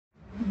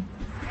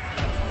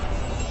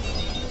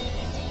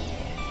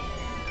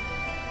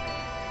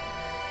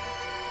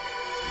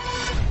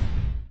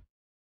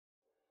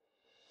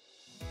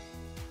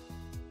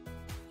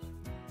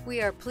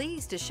We are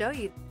pleased to show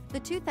you the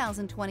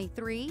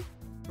 2023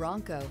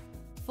 Bronco.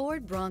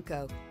 Ford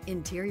Bronco.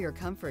 Interior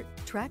comfort,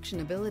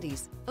 traction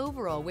abilities,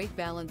 overall weight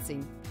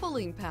balancing,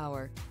 pulling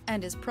power,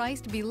 and is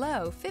priced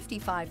below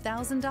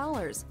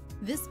 $55,000.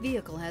 This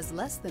vehicle has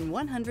less than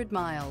 100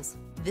 miles.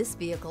 This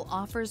vehicle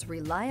offers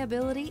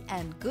reliability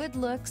and good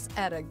looks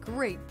at a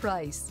great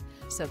price.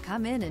 So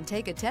come in and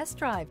take a test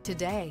drive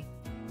today.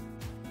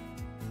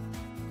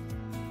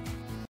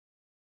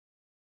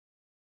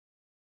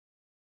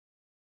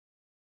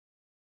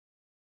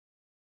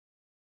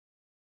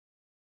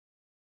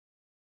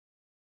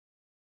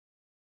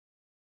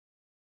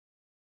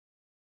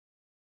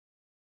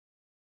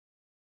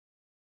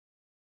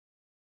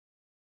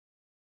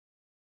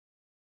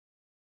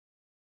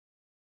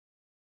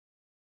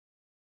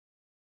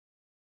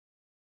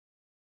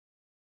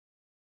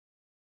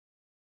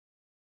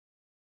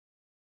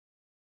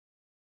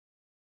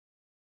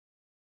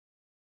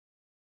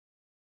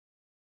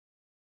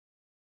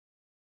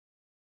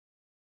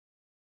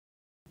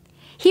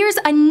 Here's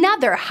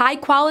another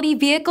high-quality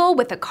vehicle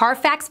with a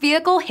Carfax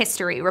Vehicle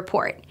History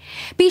Report.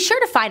 Be sure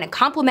to find a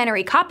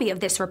complimentary copy of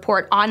this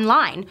report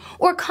online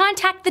or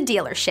contact the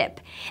dealership.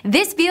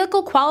 This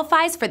vehicle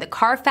qualifies for the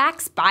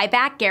Carfax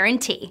Buyback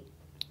Guarantee.